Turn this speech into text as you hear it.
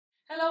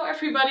Hello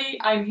everybody,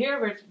 I'm here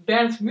with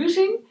Bernd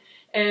Müsing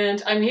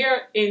and I'm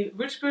here in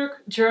Würzburg,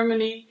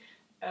 Germany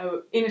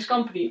in his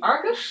company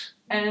Arcus,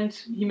 and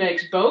he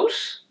makes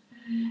bows,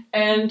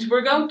 and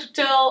we're going to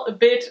tell a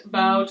bit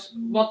about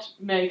what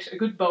makes a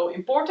good bow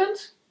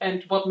important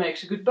and what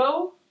makes a good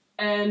bow,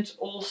 and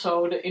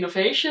also the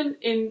innovation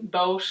in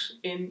bows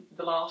in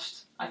the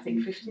last, I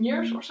think, 15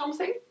 years or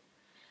something.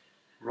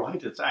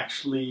 Right, it's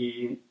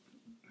actually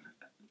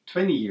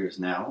 20 years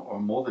now, or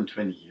more than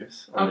 20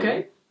 years already.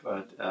 Okay.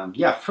 But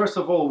yeah, first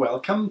of all,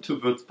 welcome to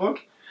Würzburg,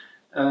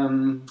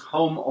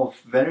 home of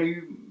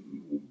very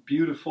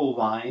beautiful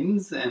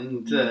wines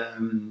and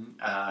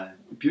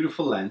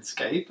beautiful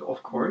landscape,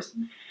 of course,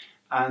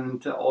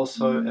 and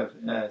also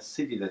a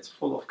city that's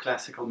full of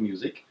classical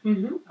music,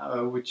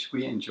 which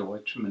we enjoy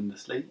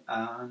tremendously.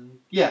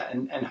 Yeah,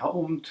 and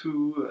home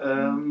to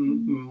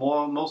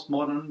most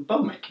modern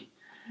bow making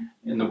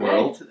in the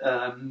world.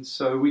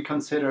 So we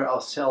consider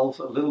ourselves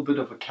a little bit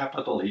of a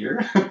capital here.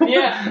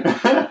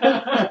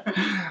 Yeah.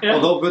 Yeah.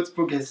 Although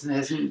Würzburg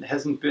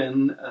hasn't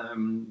been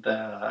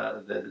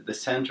the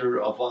center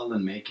of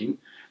violin making,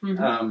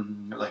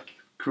 like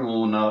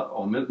Cremona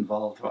or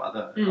Mittenwald or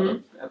other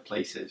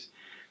places.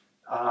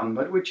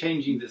 But we're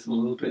changing this a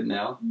little bit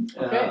now.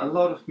 Okay. A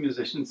lot of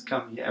musicians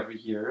come here every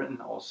year,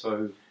 and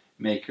also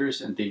makers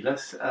and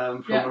dealers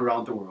from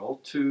around the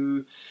world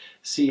to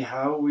see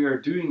how we are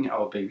doing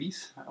our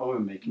babies, how we're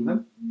making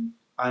them,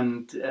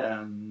 and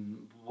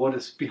what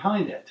is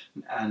behind it.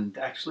 And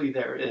actually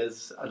there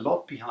is a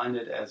lot behind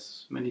it,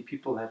 as many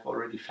people have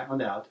already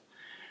found out.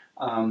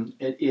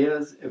 It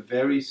is a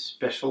very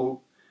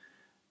special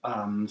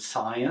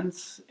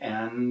science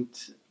and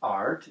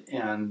art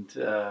and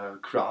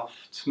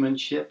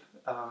craftsmanship,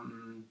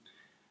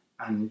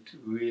 and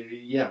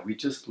we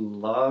just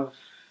love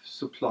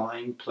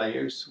supplying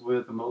players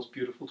with the most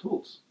beautiful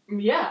tools.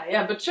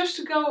 Yeah, but just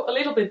to go a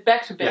little bit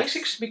back to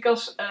basics,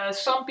 because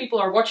some people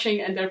are watching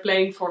and they're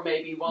playing for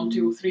maybe 1,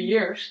 2, 3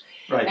 years,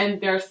 right,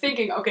 and they're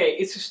thinking, okay,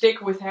 it's a stick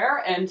with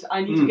hair and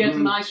I need to get a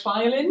nice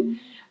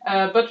violin,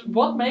 but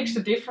what makes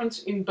the difference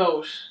in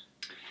bows?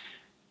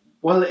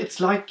 Well, it's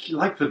like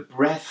the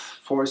breath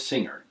for a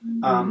singer.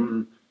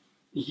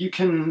 You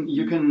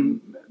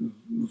can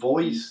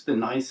voice the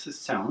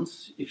nicest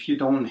sounds. If you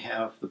don't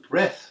have the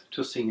breath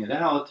to sing it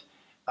out,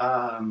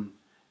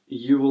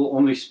 you will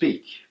only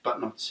speak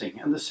but not sing.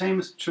 And the same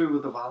is true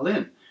with the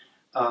violin.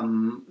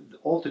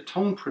 All the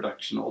tone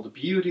production, all the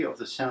beauty of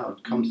the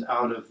sound comes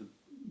out of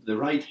the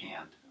right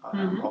hand,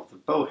 of the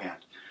bow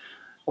hand.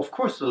 Of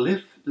course,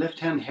 the left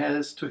hand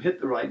has to hit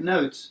the right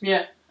notes,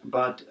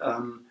 but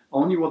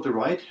only what the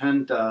right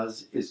hand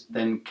does is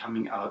then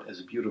coming out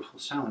as a beautiful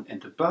sound.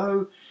 And the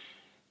bow,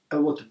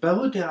 what the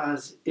bow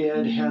does,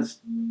 it has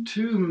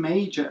two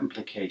major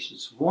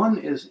implications. One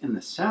is in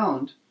the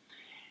sound,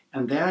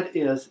 and that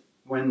is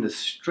when the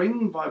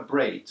string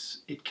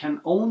vibrates, it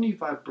can only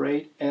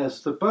vibrate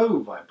as the bow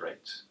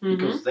vibrates,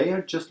 because they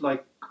are just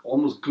like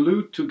almost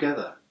glued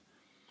together.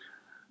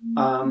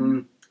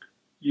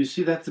 You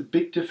see, that's a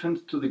big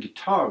difference to the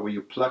guitar, where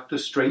you pluck the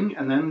string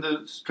and then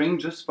the string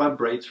just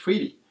vibrates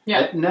freely.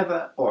 That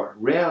never or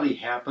rarely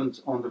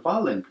happens on the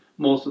violin.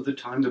 Most of the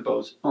time the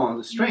bow's on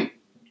the string.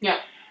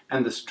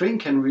 And the string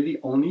can really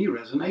only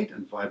resonate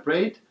and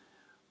vibrate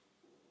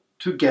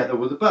together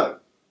with the bow.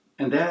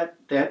 And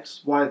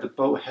that's why the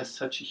bow has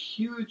such a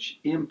huge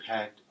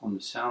impact on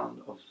the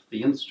sound of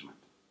the instrument.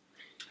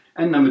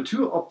 And number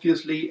two,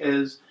 obviously,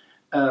 is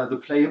the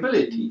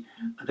playability.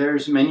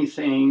 There's many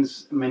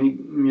things, many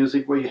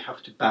music where you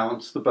have to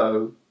bounce the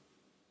bow,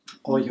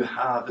 or you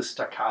have a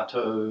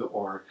staccato,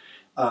 or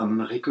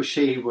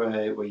ricochet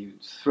where you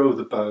throw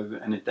the bow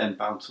and it then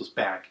bounces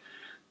back.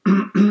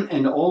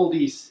 And all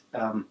these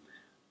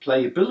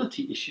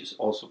playability issues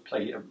also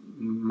play a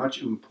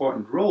much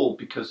important role,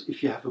 because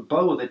if you have a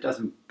bow that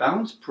doesn't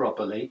bounce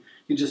properly,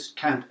 you just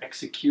can't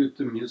execute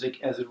the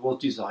music as it was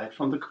desired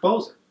from the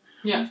composer.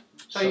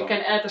 So you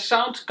can add the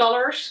sound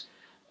colors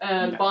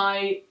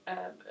by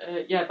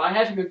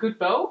having a good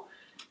bow,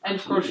 and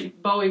of course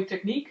bowing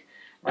technique.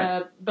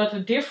 But the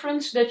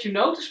difference that you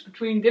notice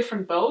between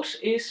different bows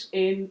is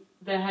in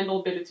the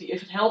handleability,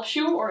 if it helps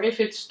you or if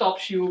it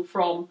stops you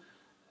from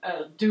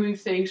doing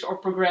things or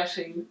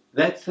progressing.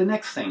 That's the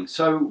next thing.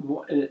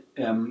 So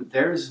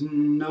there is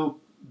not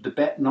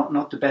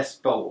the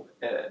best bow,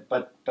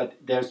 but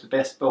there's the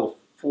best bow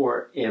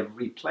for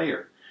every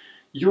player.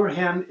 Your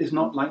hand is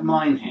not like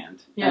mine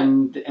hand,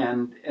 and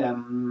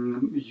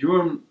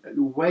your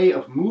way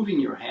of moving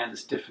your hand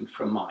is different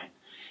from mine.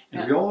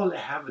 And we all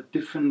have a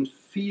different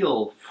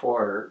feel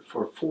for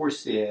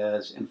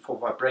forces and for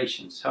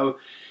vibrations. So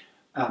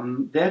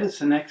that is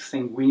the next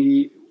thing.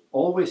 We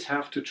always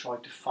have to try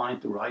to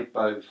find the right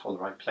bow for the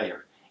right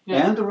player,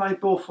 and the right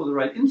bow for the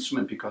right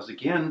instrument, because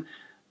again,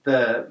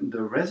 the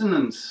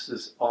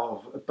resonances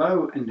of a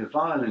bow and the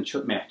violin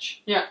should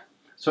match.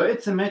 So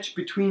it's a match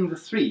between the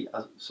three.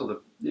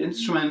 So the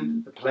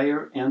instrument, the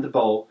player, and the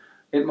bow,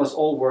 it must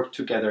all work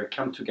together,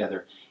 come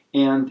together.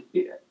 And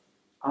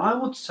I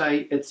would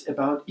say it's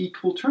about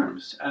equal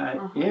terms.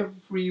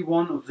 Every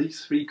one of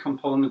these three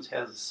components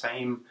has the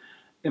same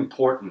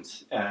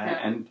importance,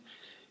 and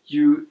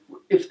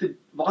if the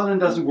violin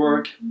doesn't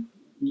work,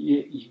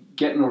 you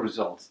get no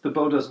results. The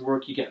bow doesn't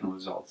work, you get no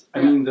results.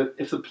 I mean,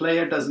 if the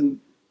player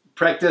doesn't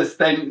practice,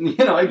 then,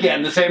 you know,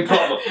 again, the same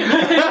problem.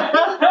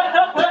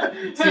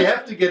 So you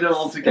have to get it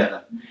all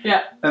together.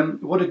 Yeah.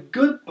 What a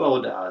good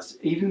bow does,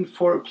 even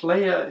for a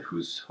player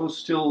who's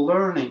still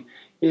learning,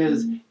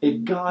 is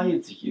it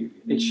guides you.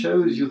 It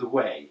shows you the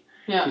way.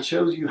 Yeah. It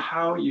shows you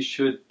how you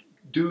should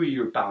do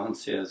your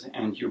balances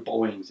and your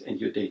bowings and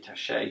your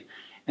détaché.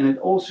 And it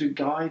also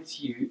guides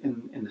you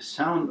in the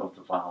sound of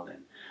the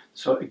violin.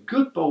 So a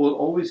good bow will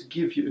always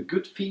give you a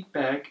good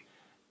feedback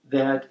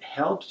that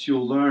helps you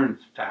learn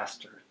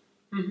faster.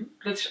 Mm-hmm.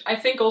 That's, I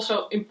think,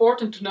 also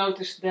important to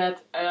notice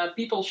that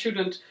people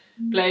shouldn't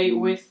play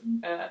with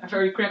a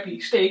very crappy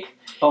stick.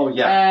 Oh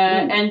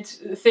yeah. And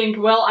think,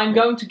 well, I'm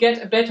going to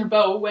get a better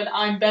bow when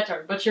I'm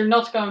better. But you're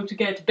not going to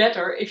get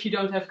better if you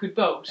don't have a good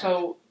bow.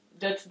 So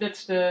that's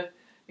the,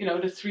 you know,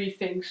 the three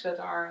things that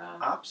are...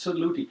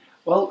 Absolutely.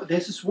 Well,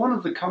 this is one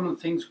of the common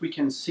things we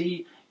can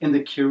see in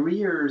the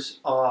careers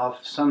of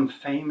some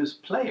famous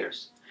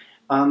players.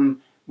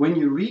 When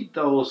you read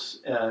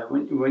those,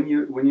 when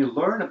you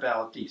learn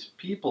about these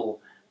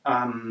people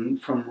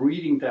from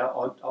reading their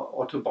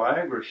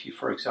autobiography,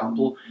 for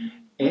example,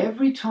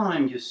 every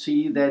time you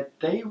see that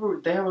they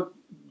were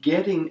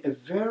getting a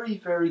very,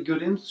 very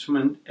good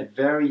instrument at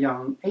very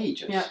young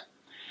ages. Yeah.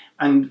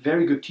 And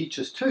very good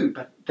teachers too,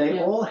 but they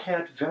all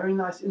had very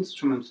nice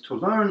instruments to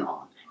learn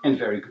on, and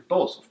very good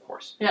bows, of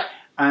course. Yeah.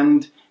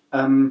 And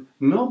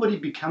nobody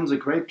becomes a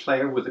great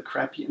player with a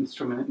crappy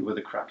instrument and with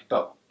a crappy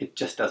bow. It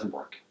just doesn't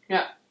work.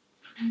 Yeah.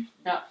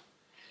 Yeah.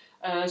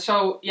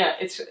 So yeah,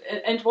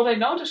 and what I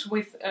notice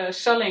with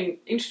selling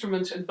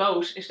instruments and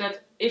bows is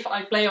that if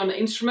I play on an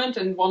instrument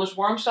and one is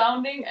warm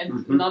sounding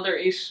and another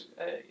is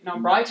you know,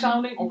 bright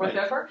sounding or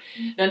whatever,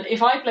 then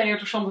if I play it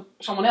to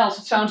someone else,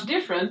 it sounds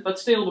different, but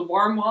still the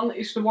warm one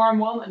is the warm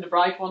one and the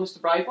bright one is the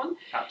bright one.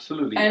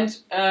 Absolutely. And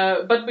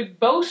but with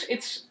bows,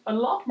 it's a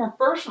lot more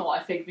personal,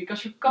 I think,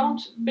 because you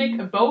can't pick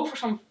a bow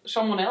for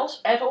someone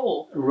else at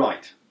all.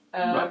 Right.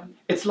 Right.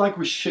 It's like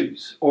with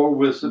shoes or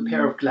with a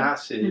pair of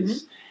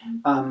glasses.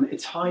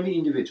 It's highly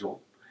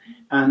individual,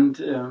 and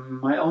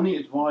my only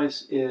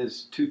advice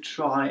is to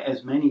try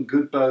as many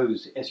good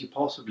bows as you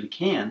possibly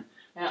can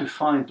to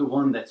find the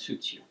one that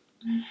suits you.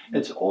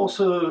 It's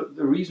also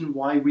the reason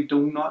why we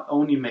do not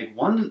only make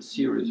one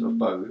series of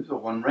bows or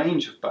one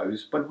range of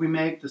bows, but we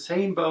make the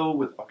same bow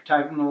with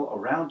octagonal or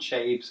round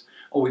shapes,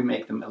 or we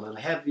make them a little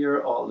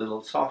heavier or a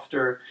little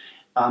softer.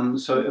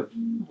 So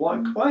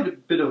quite a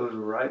bit of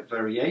a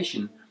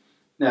variation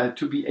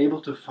to be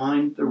able to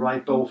find the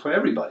right bow for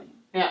everybody.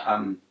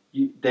 Yeah.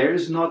 There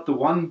is not the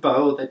one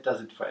bow that does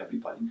it for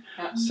everybody.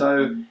 Yeah.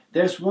 So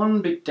there's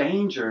one big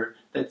danger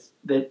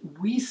that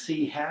we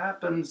see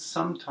happens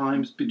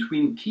sometimes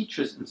between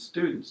teachers and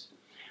students,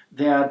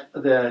 that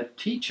the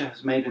teacher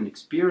has made an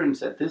experience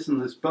that this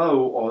and this bow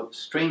or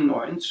string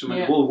or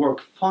instrument will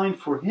work fine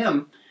for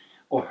him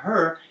or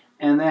her,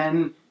 and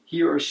then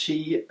he or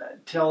she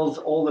tells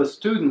all the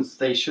students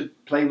they should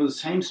play with the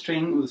same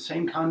string, with the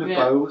same kind of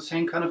bow, the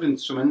same kind of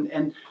instrument,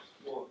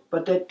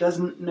 but that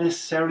doesn't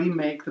necessarily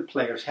make the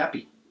players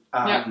happy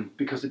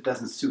because it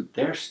doesn't suit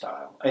their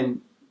style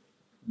and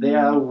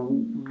their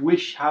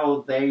wish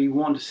how they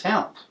want to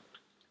sound.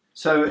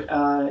 So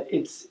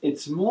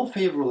it's more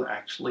favorable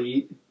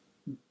actually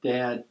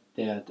that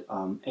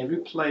every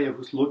player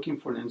who's looking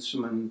for an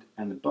instrument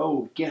and a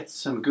bow gets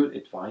some good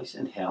advice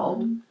and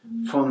help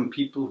from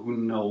people who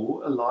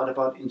know a lot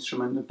about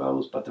instrument and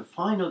bows, but the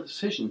final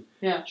decision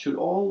should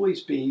always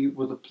be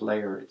with the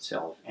player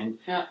itself. And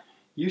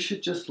you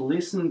should just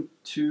listen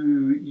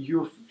to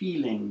your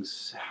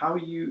feelings, how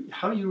you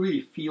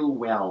really feel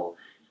well.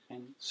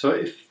 And so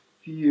if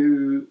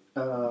you,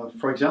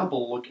 for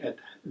example, look at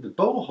the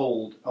bow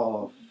hold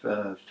of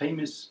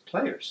famous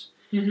players,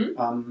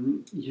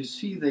 you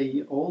see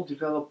they all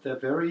develop their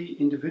very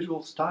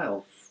individual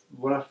style.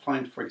 What I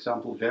find, for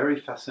example, very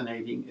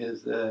fascinating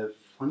is the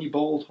funny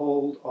bow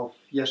hold of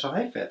Jascha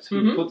Heifetz,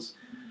 who puts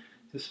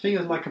his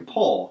fingers like a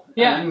paw.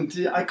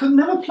 And I could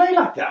never play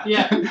like that.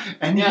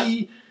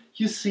 And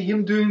you see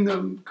him doing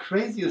the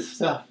craziest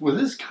stuff with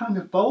this kind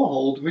of bow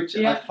hold, which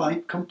I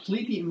find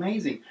completely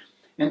amazing.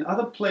 And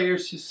other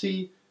players you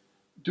see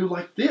do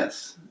like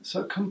this.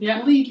 So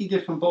completely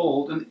different bow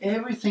hold and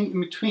everything in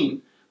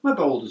between. My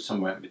bow hold is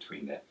somewhere in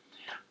between there.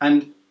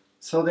 And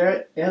so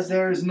there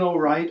is no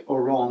right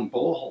or wrong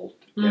bow hold,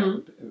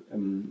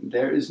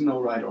 there is no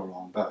right or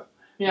wrong bow.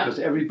 Because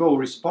every bow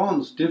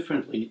responds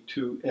differently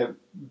to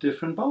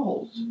different bow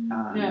holds.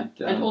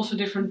 And also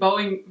different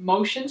bowing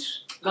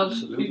motions.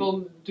 Some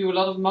people do a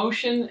lot of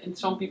motion and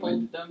some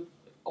people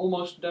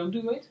almost don't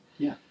do it.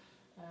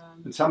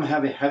 And some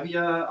have a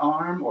heavier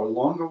arm or a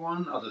longer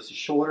one, others are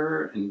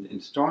shorter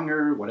and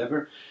stronger,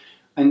 whatever.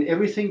 And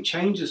everything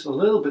changes a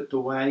little bit the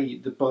way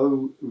the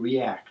bow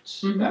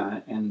reacts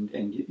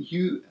and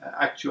you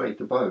actuate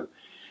the bow.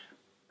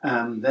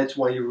 That's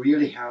why you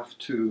really have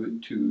to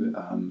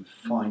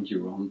find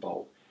your own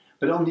bow.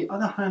 But on the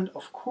other hand,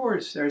 of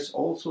course, there's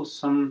also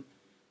some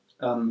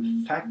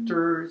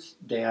factors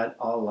that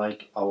are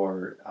like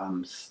our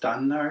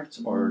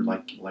standards, or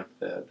like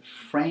the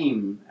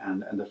frame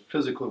and the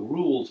physical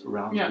rules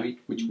around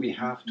which we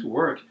have to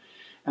work.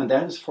 And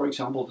that is, for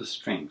example, the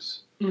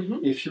strings.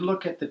 If you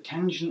look at the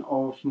tension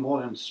of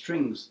modern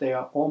strings, they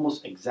are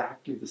almost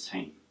exactly the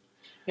same.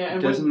 Yeah,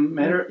 it doesn't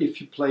matter if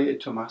you play a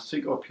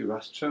Tomastic or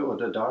Pirastro or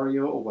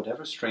D'Addario or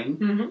whatever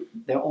string,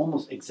 they're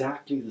almost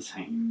exactly the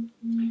same.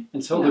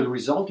 And so the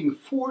resulting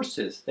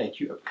forces that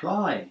you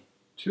apply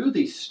to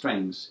these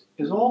strings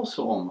is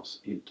also almost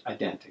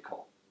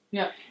identical.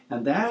 Yeah.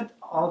 And that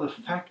are the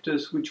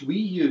factors which we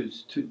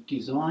use to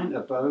design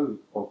a bow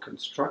or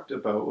construct a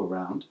bow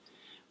around,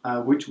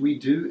 which we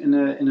do in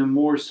a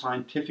more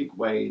scientific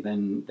way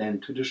than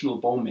traditional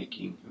bow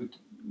making, which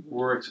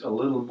works a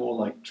little more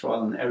like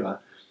trial and error.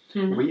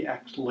 We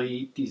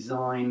actually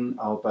design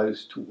our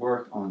bows to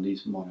work on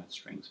these modern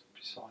strings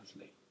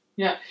precisely.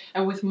 Yeah,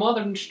 and with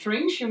modern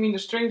strings, you mean the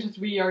strings that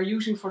we are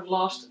using for the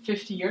last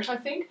 50 years, I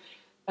think?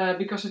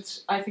 Because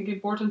it's, I think,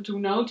 important to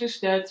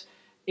notice that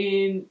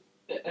in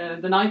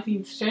the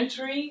 19th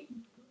century,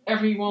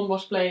 everyone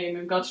was playing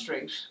on gut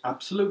strings.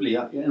 Absolutely,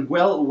 and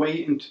well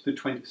away into the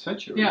 20th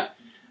century. Yeah.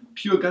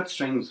 Pure gut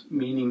strings,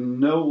 meaning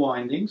no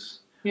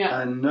windings,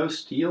 and no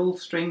steel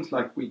strings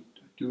like we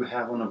do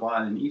have on a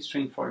violin E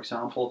string, for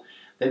example,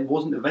 that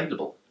wasn't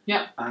available.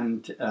 Yeah.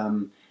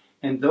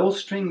 And those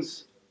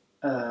strings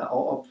are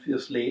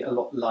obviously a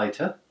lot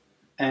lighter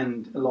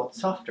and a lot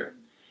softer.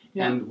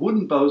 Yeah. And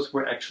wooden bows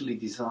were actually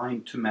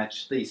designed to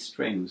match these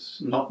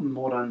strings, not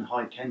modern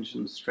high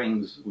tension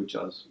strings, which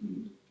are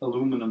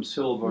aluminum,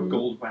 silver,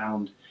 gold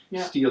wound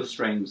steel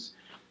strings,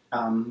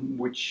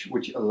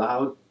 which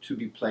allowed to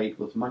be played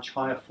with much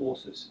higher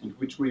forces, and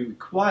which we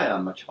require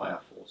much higher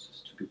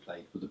forces to be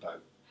played with a bow.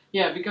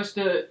 Yeah, because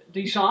the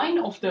design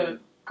of the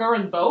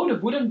current bow, the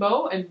wooden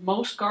bow, and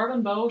most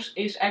carbon bows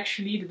is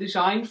actually the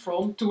design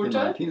from Tourte.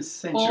 The 19th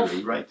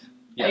century, right.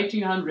 Yeah.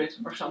 1800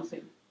 or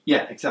something.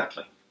 Yeah,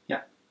 exactly.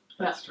 Yeah,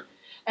 that's true.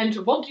 And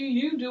what do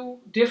you do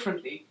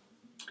differently?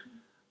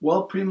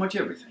 Well, pretty much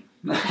everything.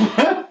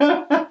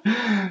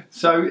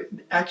 So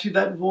actually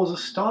that was a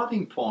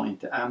starting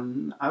point.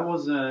 I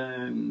was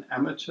an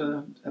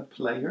amateur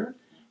player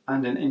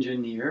and an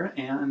engineer,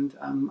 and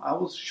I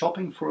was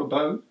shopping for a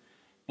bow.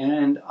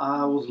 And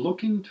I was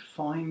looking to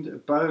find a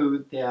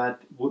bow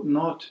that would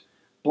not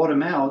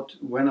bottom out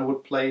when I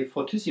would play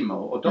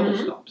fortissimo or double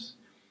stops.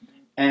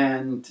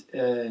 And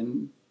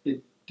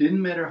it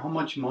didn't matter how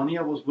much money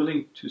I was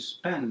willing to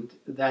spend,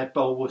 that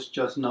bow was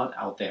just not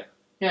out there.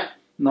 Yeah.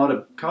 Not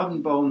a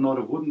carbon bow, not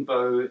a wooden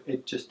bow,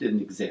 it just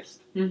didn't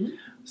exist.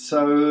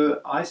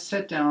 So I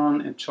sat down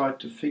and tried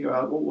to figure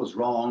out what was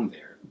wrong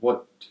there,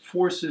 what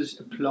forces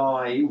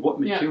apply, what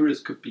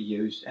materials could be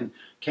used, and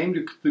came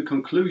to the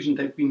conclusion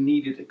that we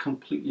needed a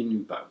completely new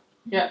bow.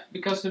 Yeah,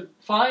 because the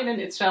violin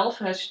itself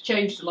has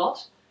changed a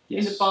lot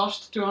in the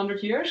past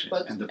 200 years,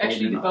 but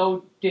actually the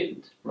bow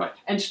didn't. Right.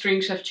 And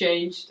strings have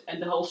changed and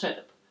the whole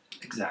setup.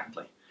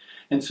 Exactly.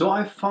 And so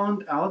I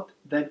found out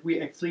that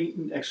we actually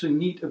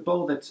need a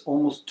bow that's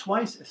almost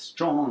twice as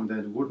strong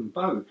than a wooden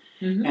bow.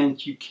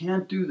 And you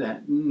can't do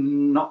that,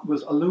 not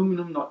with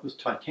aluminum, not with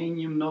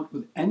titanium, not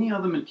with any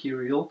other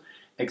material,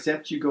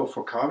 except you go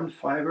for carbon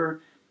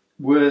fiber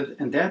with,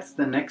 and that's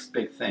the next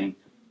big thing,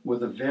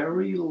 with a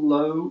very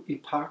low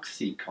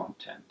epoxy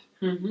content.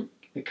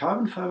 A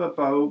carbon fiber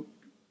bow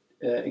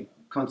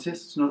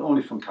consists not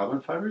only from carbon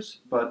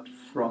fibers, but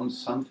from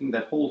something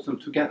that holds them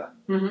together.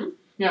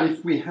 Yeah.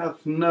 If we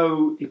have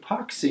no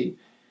epoxy,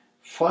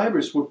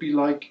 fibers would be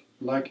like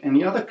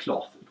any other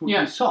cloth. It would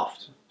be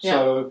soft.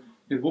 So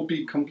it would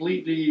be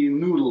completely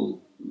noodly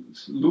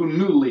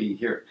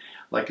here,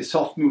 like a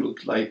soft noodle,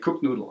 like a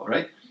cooked noodle,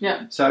 right?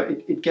 Yeah. So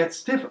it gets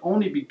stiff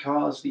only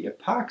because the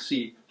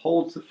epoxy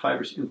holds the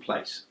fibers in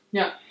place.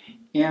 Yeah.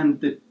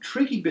 And the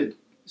tricky bit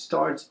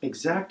starts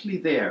exactly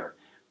there.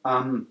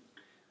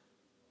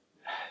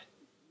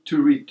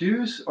 To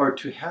reduce or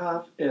to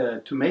have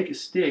to make a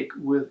stick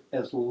with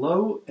as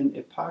low an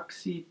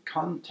epoxy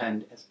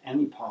content as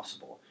any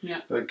possible.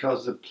 Yeah.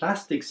 Because the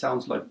plastic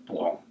sounds like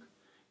boom,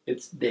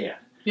 it's there.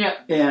 Yeah.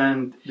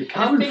 And the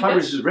carbon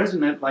fibers is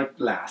resonant like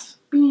glass.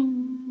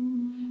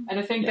 Bing. And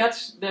I think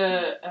that's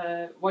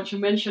the what you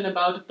mentioned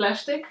about the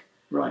plastic.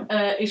 Right.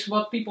 Is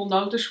what people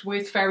notice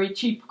with very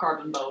cheap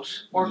carbon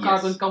bows or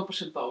carbon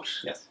composite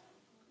bows. Yes.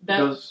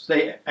 Because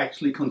they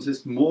actually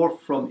consist more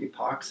from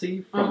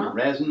epoxy, from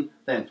resin,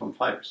 than from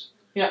fibers.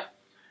 Yeah.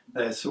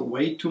 There's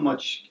way too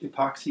much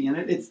epoxy in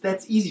it.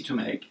 That's easy to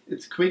make.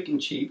 It's quick and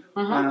cheap,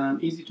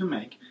 and easy to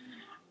make.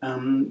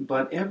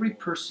 But every %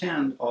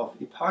 of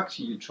epoxy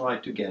you try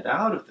to get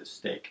out of the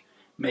stick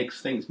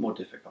makes things more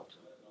difficult.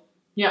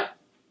 Yeah.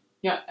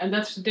 Yeah, and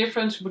that's the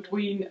difference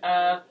between,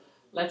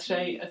 let's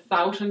say,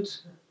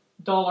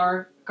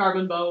 $1,000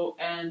 carbon bow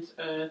and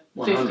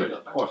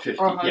 $50 or 50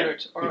 or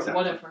 100 or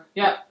whatever.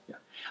 Yeah.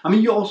 I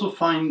mean, you also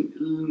find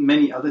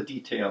many other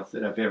details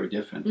that are very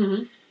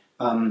different.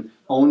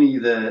 Only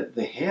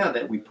the hair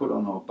that we put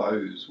on our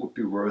bows would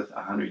be worth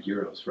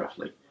 €100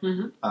 roughly.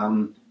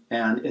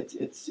 And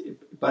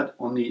but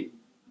on the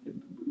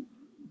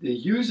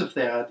use of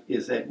that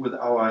is that with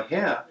our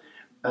hair,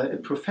 a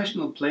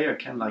professional player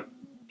can like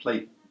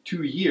play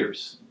 2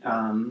 years,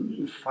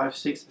 5,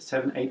 6,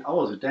 7, 8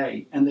 hours a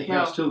day, and the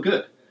hair is still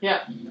good.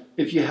 Yeah.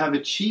 If you have a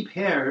cheap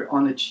hair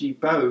on a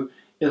cheap bow,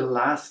 it'll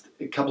last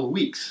a couple of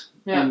weeks,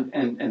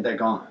 and they're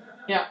gone.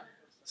 Yeah.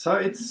 So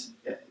it's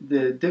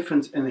the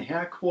difference in the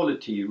hair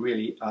quality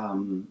really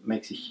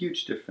makes a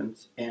huge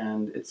difference,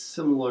 and it's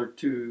similar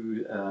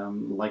to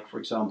like, for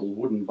example,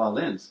 wooden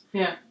violins.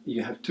 Yeah.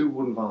 You have 2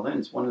 wooden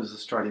violins. One is a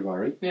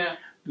Stradivari,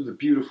 with a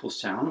beautiful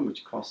sound,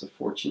 which costs a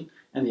fortune,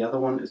 and the other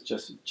one is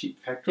just a cheap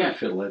factory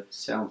fiddle that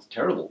sounds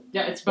terrible.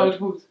 Yeah, it's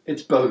both wood.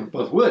 It's both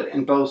wood,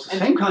 and both the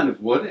same kind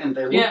of wood, and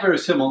they look very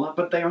similar,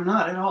 but they are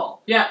not at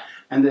all. Yeah.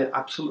 And the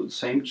absolute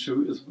same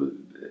true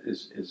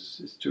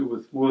is true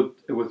with wood,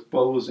 with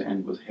bows,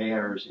 and with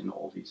hairs, and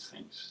all these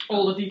things.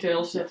 All the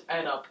details that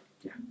add up.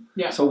 Yeah.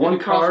 Yeah. So one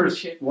car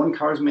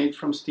is made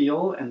from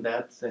steel, and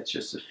that's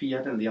just a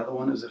Fiat, and the other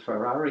one is a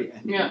Ferrari,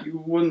 and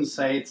you wouldn't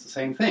say it's the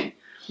same thing.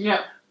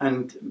 Yeah.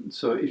 And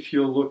so if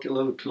you look a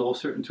little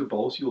closer into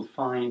bows, you'll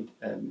find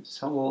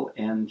subtle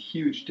and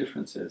huge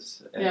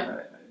differences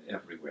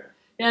everywhere.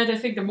 Yeah, and I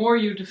think the more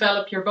you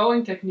develop your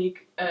bowing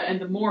technique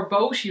and the more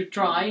bows you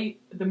try,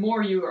 the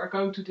more you are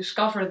going to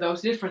discover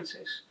those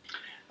differences.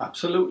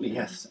 Absolutely,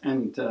 yes.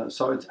 And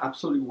so it's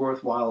absolutely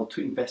worthwhile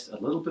to invest a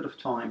little bit of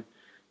time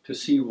to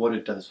see what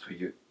it does for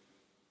you.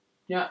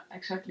 Yeah,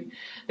 exactly.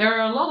 There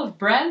are a lot of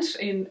brands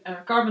in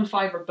carbon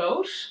fiber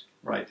bows.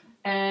 Right.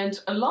 And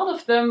a lot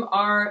of them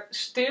are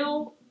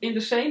still in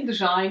the same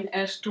design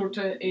as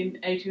Turte in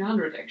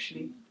 1800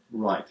 actually.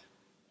 Right.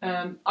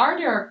 Are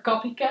there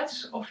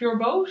copycats of your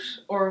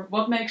bows? Or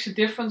what makes a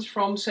difference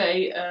from,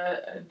 say,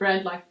 a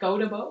brand like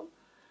Coda bow?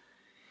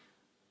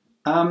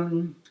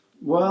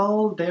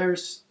 Well,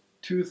 there's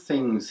 2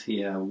 things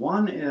here.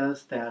 One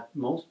is that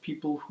most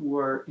people who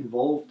are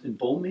involved in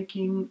bow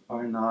making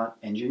are not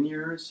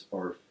engineers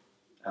or,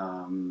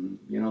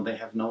 they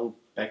have no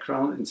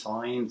background in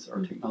science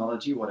or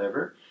technology,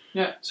 whatever.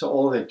 Yeah. So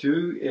all they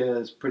do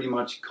is pretty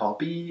much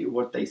copy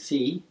what they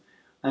see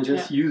and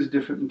just use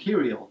different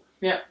material.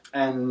 Yeah.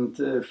 And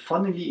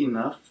funnily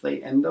enough,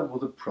 they end up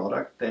with a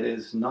product that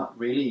is not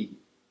really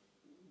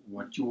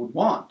what you would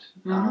want.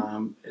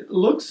 It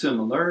looks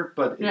similar,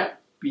 but it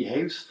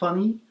behaves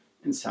funny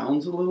and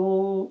sounds a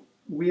little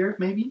weird,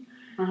 maybe.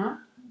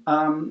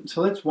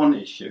 So that's one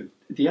issue.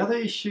 The other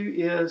issue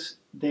is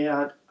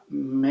that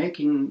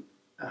making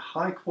a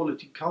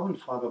high-quality carbon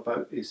fiber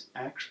bow is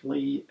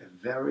actually a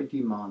very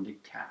demanding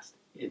task.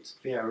 It's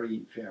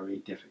very, very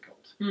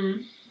difficult.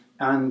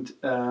 And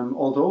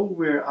although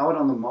we're out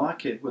on the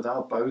market with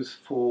our bows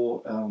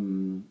for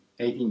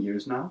 18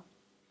 years now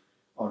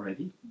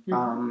already,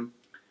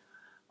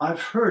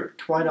 I've heard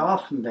quite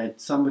often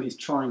that somebody's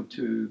trying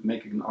to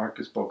make an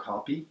Arcus bow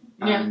copy,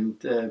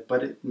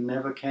 but it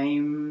never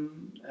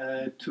came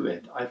to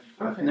it.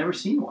 I've never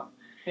seen one.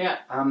 Yeah.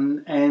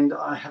 And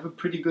I have a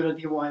pretty good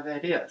idea why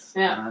that is.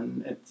 Yeah.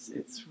 And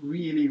it's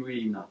really,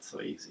 really not so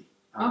easy.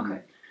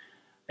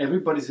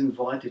 Everybody's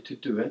invited to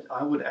do it.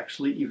 I would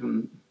actually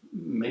even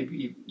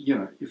maybe,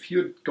 if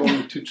you're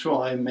going to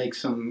try and make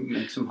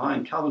some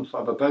high-end carbon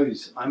fiber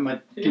bows, I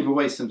might give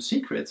away some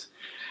secrets.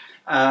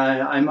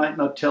 I might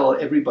not tell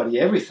everybody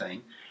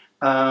everything,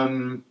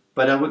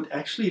 but I would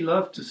actually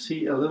love to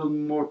see a little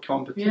more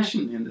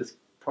competition in this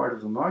part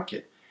of the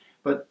market.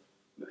 But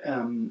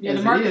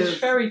the market is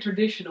very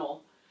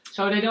traditional,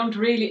 so they don't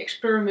really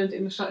experiment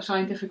in a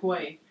scientific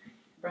way,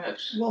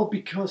 perhaps. Well,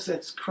 because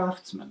that's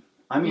craftsmen.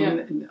 I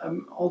mean,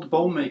 all the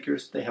bow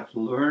makers, they have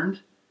learned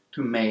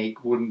to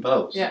make wooden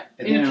bows. Yeah,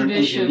 they're not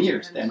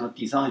engineers, they're not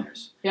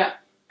designers. Yeah.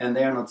 And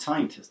they're not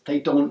scientists. They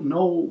don't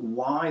know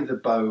why the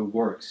bow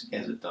works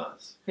as it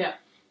does. Yeah.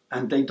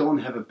 And they don't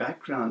have a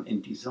background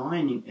in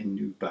designing a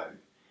new bow.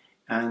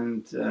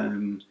 And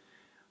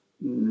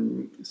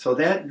so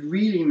that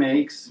really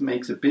makes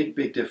a big,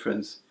 big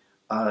difference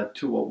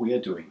to what we are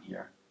doing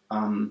here.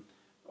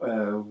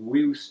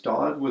 We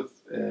start with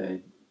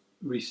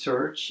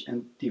research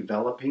and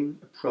developing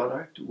a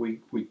product. We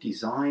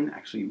design,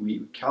 actually we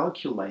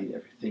calculate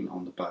everything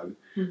on the bow.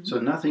 So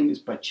nothing is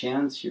by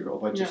chance here or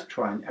by just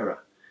try and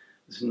error.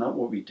 This is not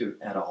what we do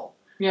at all.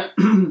 Yeah.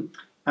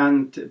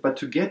 But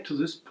to get to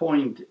this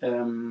point,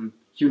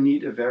 you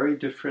need a very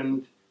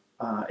different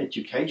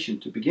education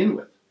to begin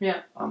with.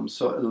 Yeah.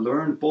 So a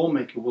learned bow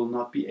maker will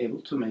not be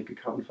able to make a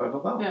carbon fiber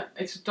bow. Yeah,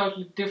 it's a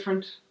totally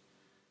different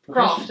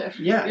craft.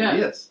 Yeah, it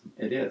is.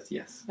 It is,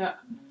 yes. Yeah.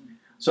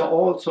 So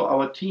also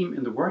our team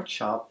in the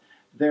workshop,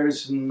 there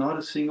is not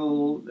a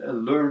single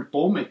learned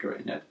bow maker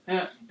in it.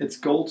 Yeah. It's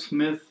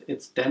goldsmith,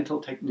 it's dental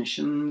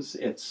technicians,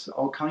 it's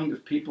all kinds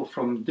of people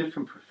from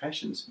different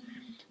professions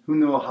who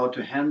know how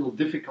to handle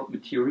difficult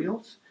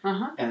materials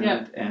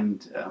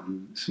and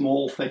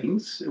small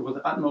things with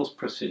utmost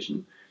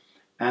precision.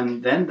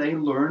 And then they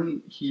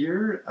learn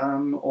here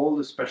all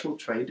the special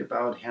trait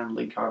about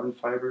handling carbon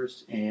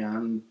fibers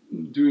and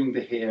doing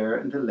the hair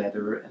and the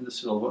leather and the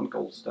silver and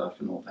gold stuff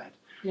and all that.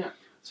 Yeah.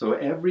 So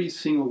every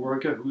single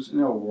worker who's in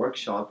our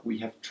workshop, we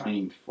have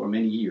trained for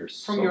many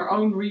years. From your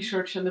own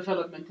research and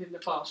development in the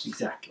past.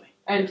 Exactly.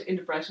 And in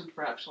the present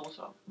perhaps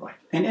also. Right.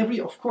 And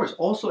of course,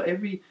 also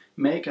every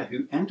maker who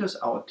enters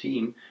our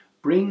team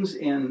brings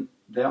in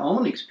their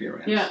own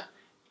experience. Yeah.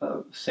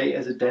 Say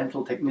as a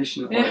dental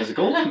technician or as a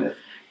goldsmith.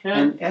 Yeah.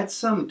 And add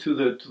some to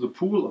the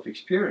pool of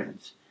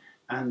experience,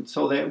 and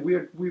so that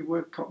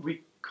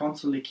we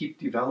constantly keep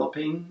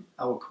developing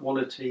our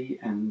quality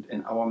and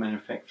our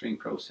manufacturing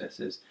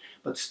processes.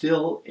 But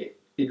still,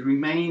 it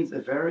remains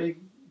a very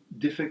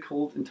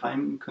difficult and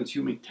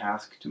time-consuming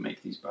task to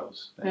make these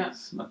bows.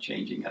 That's not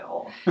changing at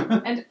all.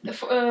 And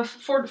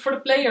for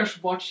the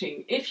players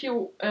watching, if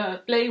you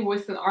play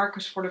with an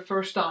Arcus for the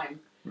first time,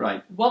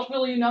 right, what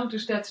will you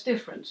notice that's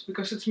different?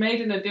 Because it's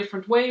made in a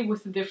different way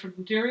with a different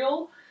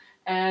material.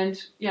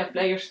 And yeah,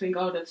 players think,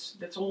 oh,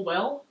 that's all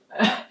well.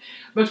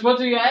 But what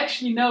do you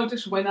actually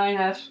notice when I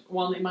have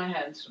one in my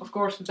hands? Of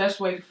course, the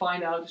best way to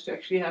find out is to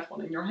actually have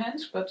one in your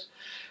hands, but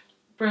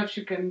perhaps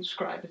you can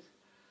describe it.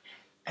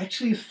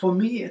 Actually, for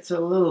me, it's a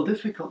little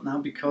difficult now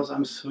because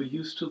I'm so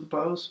used to the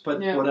bows. But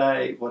what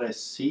I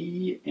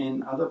see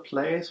in other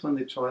players when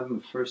they try them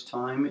the first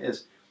time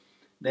is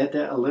that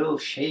they're a little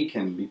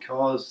shaken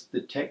because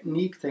the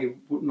technique they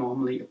would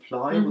normally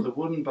apply with a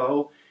wooden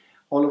bow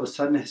all of a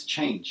sudden has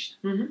changed.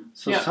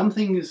 So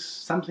something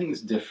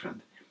is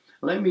different.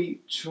 Let me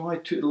try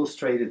to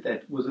illustrate it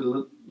that with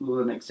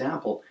an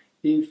example.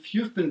 If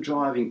you've been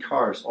driving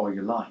cars all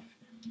your life,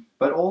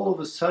 but all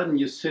of a sudden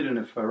you sit in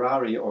a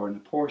Ferrari or in a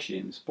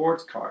Porsche, in a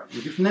sports car,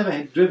 and you've never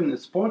had driven a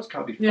sports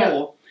car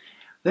before,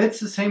 that's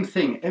the same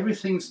thing.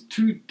 Everything's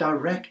too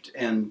direct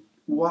and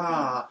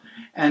wow,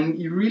 and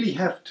you really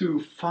have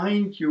to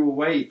find your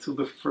way through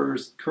the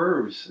first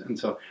curves, and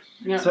so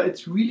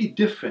it's really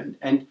different.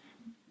 And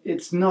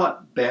it's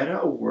not better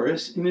or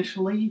worse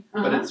initially,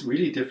 but it's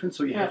really different.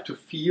 So you have to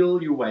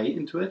feel your way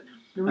into it.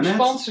 The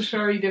response is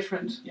very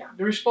different. Yeah.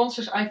 The response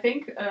is, I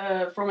think,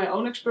 from my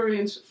own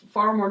experience,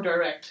 far more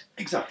direct.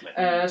 Exactly.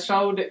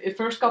 So the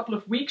first couple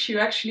of weeks, you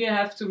actually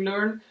have to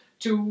learn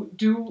to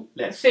do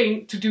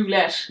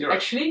less,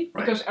 actually,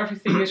 because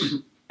everything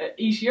is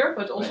easier,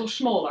 but also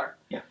smaller.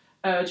 Yeah.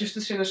 Just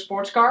as in a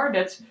sports car,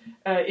 that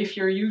if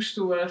you're used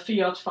to a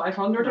Fiat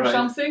 500 or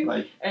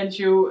something, and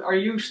you are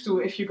used to,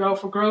 if you go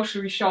for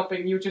grocery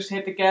shopping, you just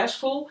hit the gas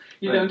full,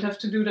 you don't have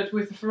to do that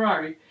with the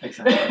Ferrari.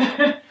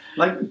 Exactly.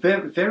 Like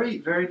very,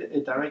 very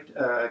direct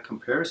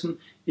comparison.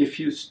 If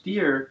you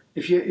steer,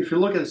 if you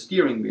look at a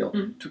steering wheel,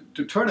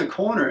 to turn a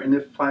corner in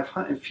a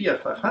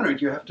Fiat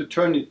 500, you have to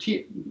turn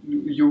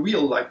your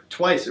wheel like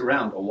twice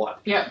around or what?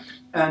 Yeah.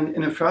 And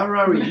in a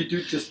Ferrari, you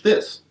do just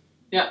this.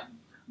 Yeah.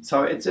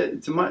 So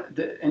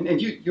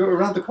and you're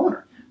around the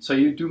corner, so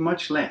you do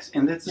much less,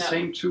 and that's the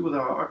same true with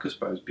our Arcus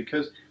bows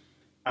because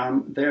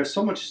they're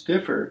so much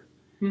stiffer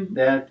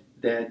that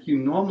you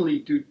normally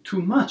do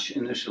too much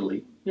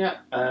initially. Yeah.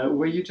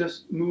 Where you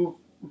just move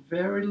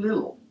very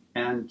little,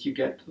 and you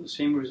get to the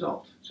same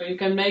result. So you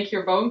can make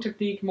your bone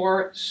technique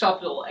more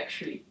subtle,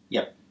 actually.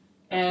 Yep.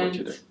 And what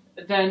you do.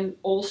 Then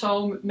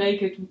also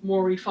make it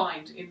more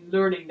refined in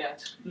learning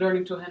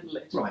to handle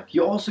it. Right.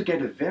 You also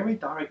get a very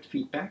direct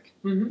feedback.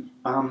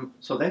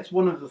 So that's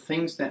one of the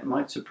things that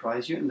might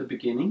surprise you in the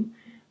beginning.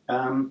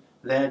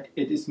 That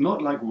it is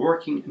not like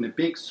working in a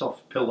big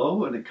soft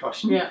pillow and a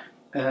cushion. Yeah.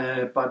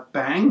 But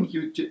bang,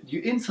 you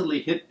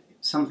instantly hit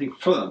something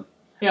firm.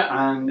 Yeah.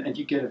 And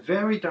you get a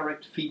very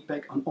direct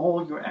feedback on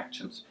all your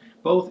actions,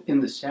 both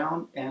in the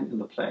sound and in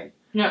the play.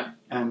 Yeah.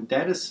 And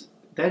that is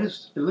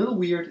a little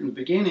weird in the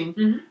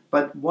beginning,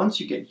 but once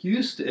you get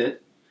used to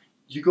it,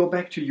 you go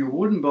back to your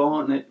wooden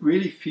bow and it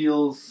really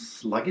feels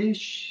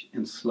sluggish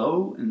and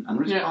slow and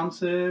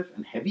unresponsive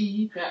and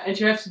heavy. Yeah, and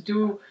you have to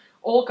do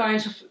all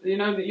kinds of, you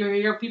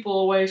hear people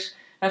always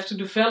have to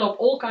develop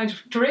all kinds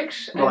of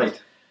tricks and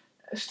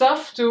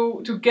stuff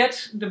to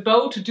get the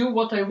bow to do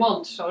what they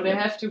want. So they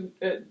have to,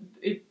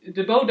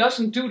 the bow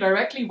doesn't do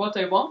directly what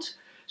they want.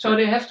 So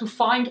they have to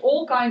find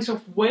all kinds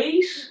of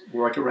ways,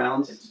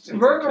 workarounds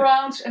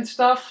and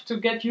stuff to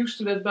get used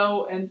to that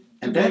bow. And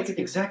that's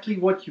exactly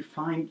what you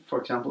find,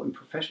 for example, in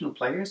professional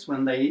players.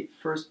 When they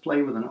first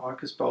play with an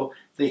Arcus bow,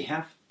 they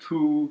have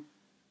to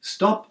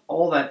stop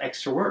all that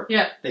extra work.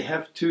 Yeah. They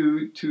have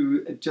to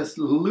just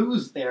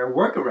lose their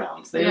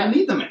workarounds. They don't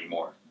need them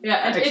anymore.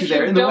 Yeah, and actually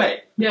they're in the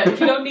way. Yeah, if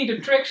you don't need the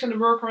tricks and the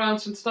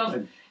workarounds and stuff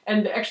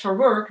and the extra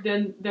work,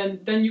 then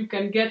you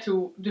can get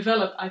to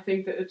develop, I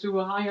think, to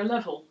a higher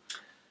level.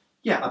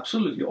 Yeah,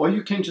 absolutely. Or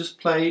you can just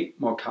play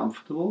more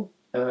comfortable,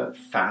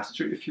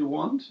 faster if you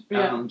want,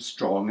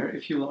 stronger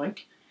if you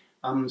like.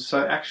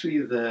 So actually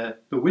the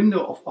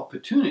window of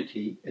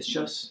opportunity is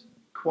just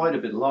quite a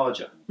bit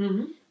larger.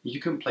 You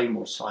can play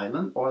more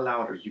silent or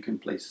louder. You can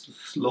play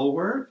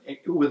slower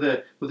with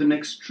an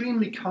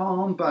extremely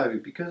calm bow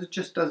because it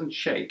just doesn't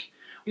shake.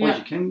 Or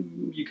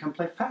you can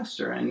play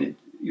faster and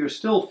you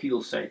still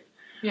feel safe.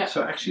 Yeah.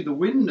 So actually the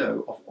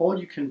window of all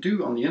you can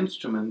do on the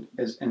instrument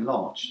is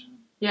enlarged.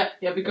 Yeah,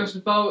 yeah, because the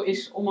bow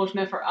is almost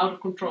never out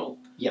of control.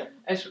 Yeah.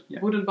 As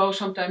wooden bows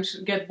sometimes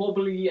get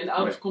wobbly and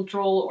out of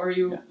control, or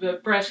you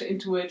press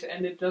into it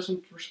and it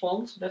doesn't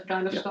respond, that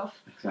kind of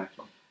stuff.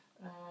 Exactly.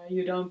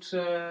 You don't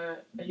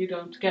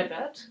get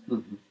that.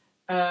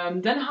 Mm-hmm.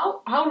 Then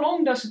how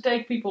long does it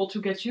take people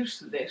to get used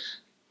to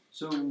this?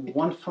 So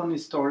one funny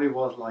story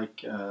was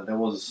like there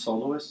was a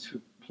soloist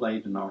who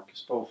played an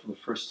Arcus bow for the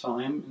first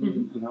time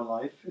in her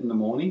life in the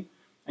morning,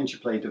 and she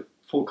played a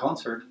full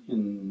concert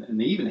in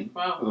the evening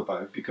with a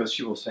bow because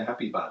she was so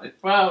happy about it.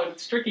 Wow,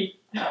 it's tricky.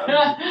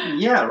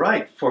 Yeah,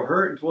 right. For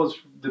her, it was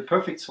the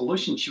perfect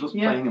solution. She was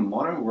playing a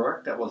modern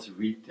work that was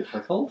really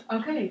difficult.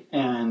 Okay.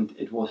 And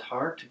it was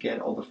hard to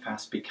get all the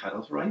fast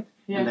piccatos right.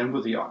 Yeah. And then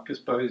with the Arcus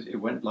bows, it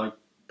went like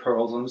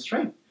pearls on a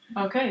string.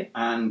 Okay.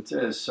 And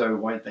that's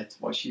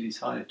why she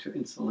decided to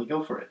instantly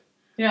go for it.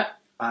 Yeah.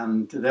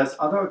 And there's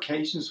other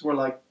occasions where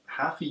like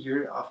half a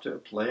year after a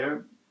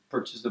player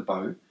purchased a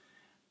bow,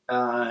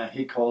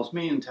 he calls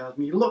me and tells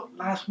me, look,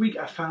 last week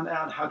I found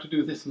out how to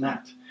do this and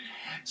that.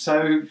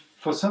 So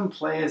for some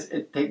players,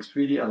 it takes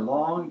really a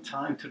long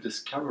time to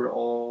discover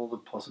all the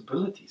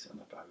possibilities on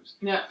the bows.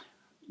 Yeah.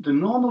 The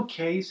normal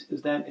case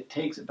is that it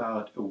takes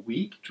about a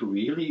week to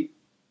really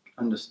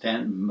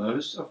understand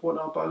most of what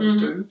our bows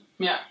do.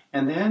 Yeah.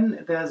 And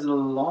then there's a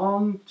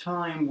long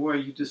time where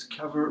you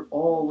discover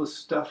all the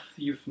stuff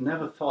you've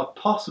never thought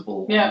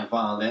possible on a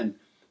violin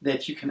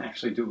that you can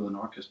actually do with an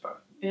Arcus bow.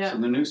 Yeah. So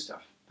the new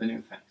stuff, the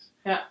new things.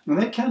 Yeah. And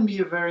that can be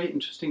a very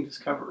interesting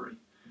discovery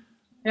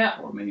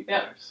for many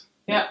players.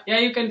 Yeah, yeah,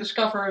 you can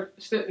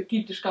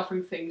keep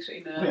discovering things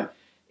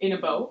in a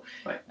bow.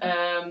 Right.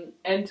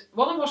 And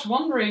what I was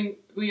wondering,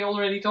 we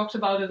already talked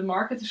about it, the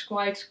market is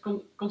quite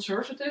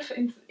conservative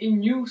in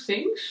new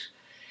things.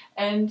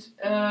 And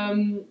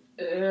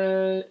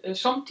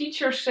some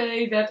teachers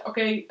say that,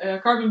 okay,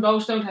 carbon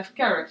bows don't have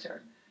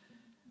character.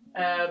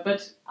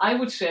 But I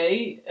would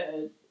say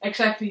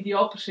exactly the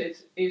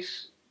opposite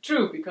is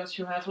true, because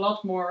you have a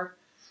lot more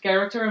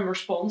character and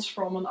response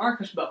from an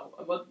Arcus bow.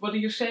 What do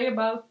you say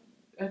about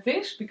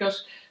this?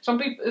 Because some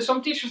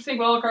teachers think,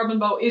 well, a carbon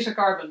bow is a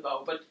carbon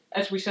bow, but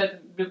as we said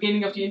at the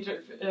beginning of the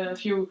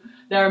interview,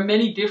 there are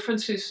many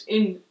differences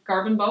in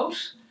carbon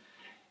bows.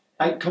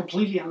 I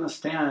completely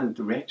understand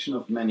the reaction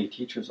of many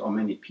teachers or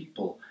many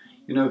people,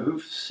 you know,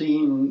 who've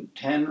seen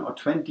 10 or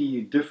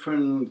 20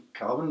 different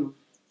carbon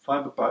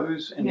fiber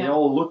bows, and they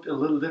all looked a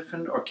little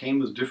different or came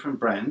with different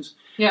brands.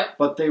 Yeah.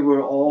 But they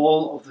were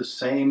all of the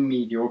same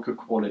mediocre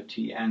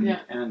quality,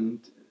 and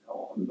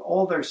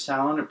all their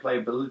sound and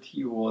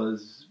playability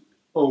was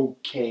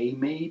okay,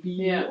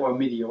 maybe, or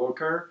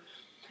mediocre.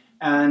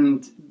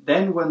 And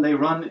then when they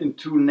run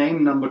into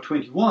name number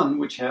 21,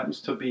 which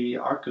happens to be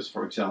Arcus,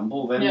 for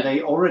example, then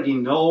they already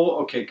know,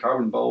 okay,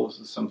 carbon bows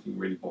is something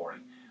really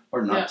boring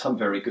or not some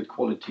very good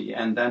quality.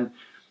 And then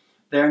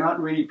they're not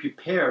really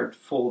prepared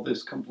for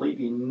this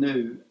completely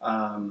new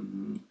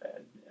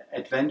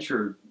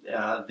adventure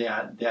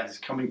that is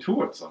coming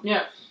towards them.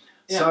 Yeah.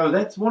 So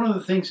that's one of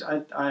the things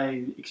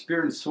I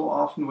experience so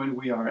often when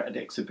we are at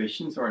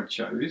exhibitions or at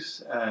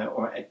shows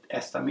or at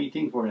ESTA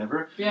meetings,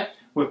 wherever,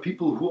 where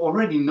people who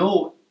already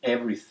know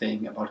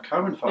everything about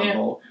carbon fiber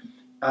bow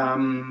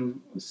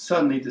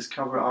suddenly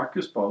discover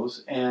Arcus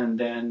bows and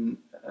then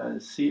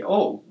see,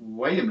 oh,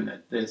 wait a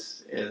minute,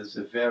 this is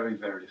a very,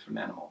 very different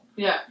animal.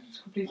 Yeah, it's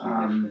completely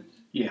different.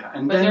 Yeah,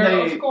 and but then there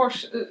are, of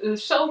course,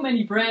 so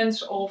many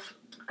brands of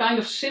kind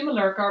of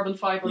similar carbon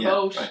fiber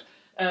bows. Right.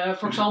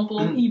 For example,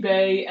 on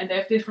eBay, and they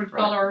have different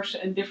colors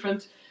and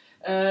different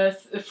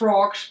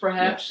frogs,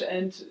 perhaps,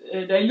 and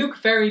they look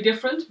very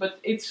different, but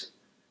it's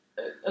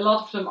a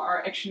lot of them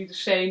are actually the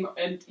same,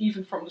 and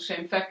even from the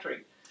same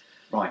factory.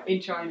 Right. In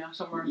China,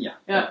 somewhere.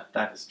 Yeah,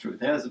 that is true.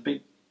 There's a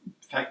big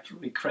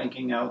factory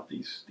cranking out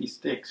these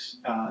sticks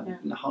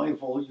in high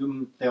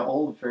volume. They're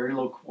all very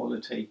low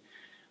quality,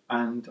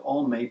 and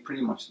all made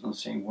pretty much in the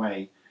same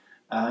way.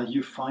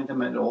 You find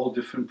them at all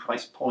different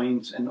price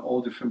points and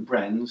all different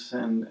brands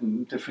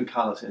and different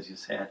colors, as you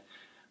said.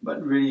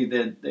 But really,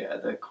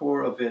 the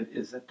core of it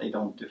is that they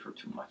don't differ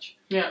too much.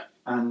 Yeah.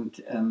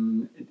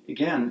 And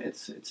again,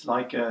 it's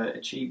like a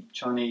cheap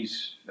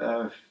Chinese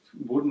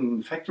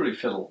wooden factory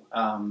fiddle.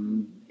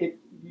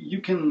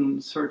 You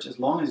can search as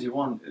long as you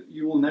want.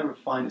 You will never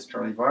find a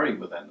Stradivari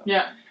within them.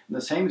 Yeah. And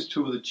the same is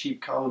true with the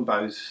cheap carbon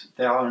bows.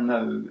 There are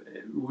no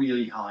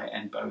really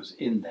high-end bows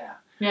in there.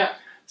 Yeah.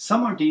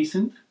 Some are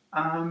decent.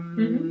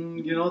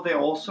 You know, they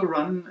also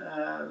run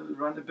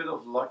a bit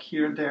of luck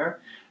here and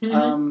there.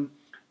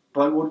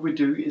 But what we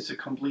do is a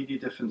completely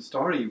different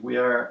story.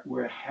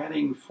 We're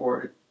heading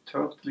for a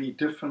totally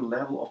different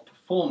level of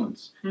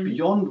performance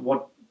beyond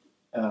what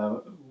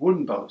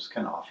wooden bows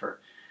can offer.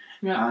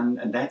 Yeah.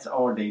 And that's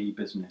our daily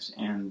business.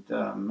 And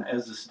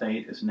as the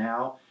state is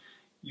now,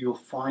 you'll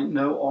find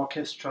no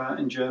orchestra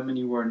in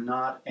Germany where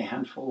not a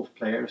handful of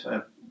players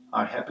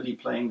are happily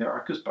playing their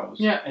Arcus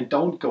bows and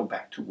don't go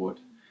back to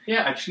wood.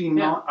 Yeah.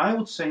 Actually, I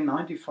would say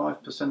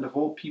 95% of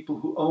all people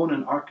who own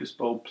an Arcus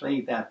bow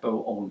play that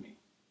bow only.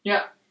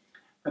 Yeah.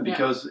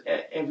 Because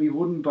every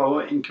wooden bow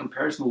in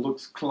comparison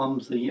looks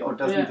clumsy or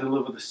doesn't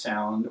deliver the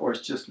sound, or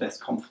it's just less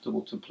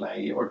comfortable to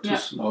play or too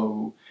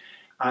slow.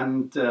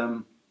 And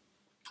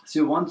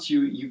so once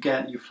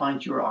you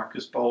find your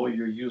Arcus bow,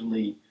 you're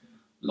usually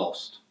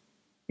lost.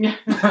 Yeah.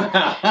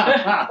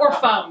 Or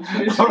found.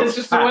 It's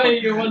just the way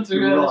you want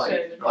to say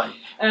it. Right.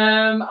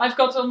 I've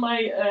got on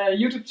my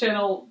YouTube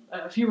channel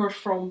viewers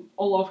from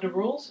all over the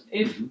world.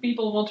 If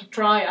people want to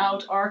try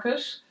out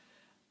Arcus,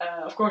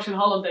 of course in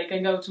Holland they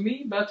can go to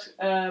me, but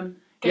can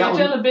you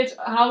tell a bit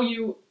how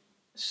you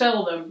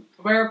sell them?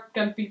 Where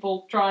can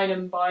people try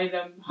them, buy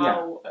them?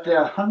 How? There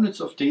are hundreds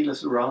of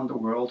dealers around the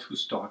world who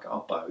stock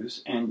our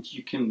bows, and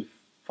you can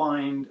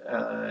find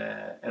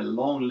a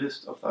long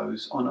list of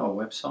those on our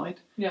website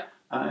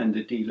in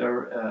the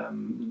dealer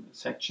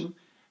section.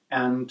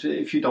 And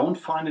if you don't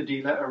find a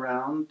dealer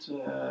around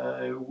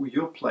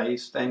your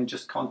place, then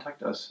just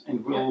contact us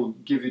and we'll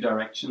give you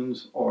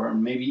directions, or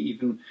maybe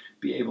even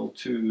be able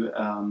to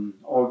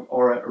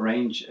or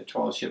arrange a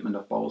trial shipment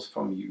of bows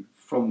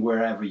from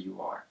wherever you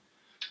are.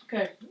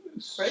 Okay,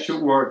 great.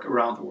 Should work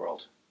around the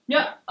world.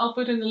 Yeah, I'll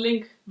put in the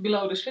link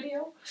below this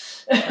video.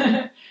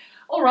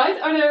 All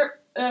right, are there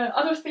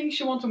other things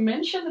you want to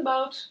mention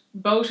about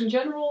bows in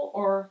general,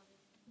 or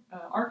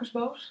Arcus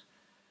bows?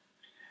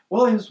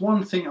 Well, there's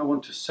one thing I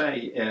want to say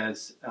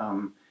is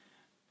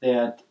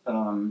that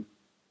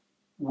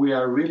we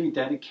are really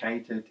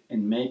dedicated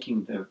in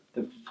making the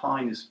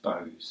finest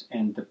bows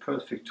and the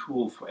perfect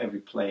tool for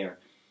every player.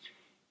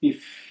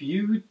 If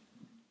you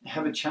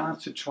have a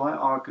chance to try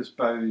Arcus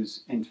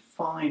bows and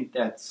find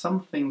that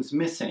something's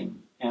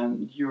missing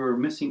and you're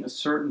missing a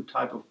certain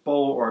type of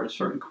bow or a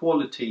certain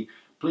quality,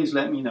 please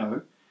let me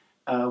know.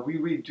 We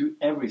really do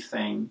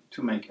everything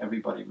to make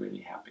everybody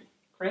really happy.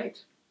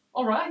 Great.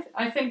 All right,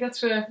 I think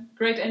that's a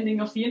great ending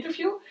of the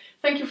interview.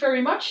 Thank you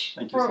very much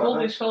for all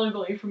this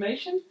valuable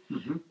information.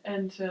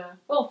 And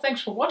well,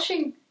 thanks for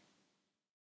watching.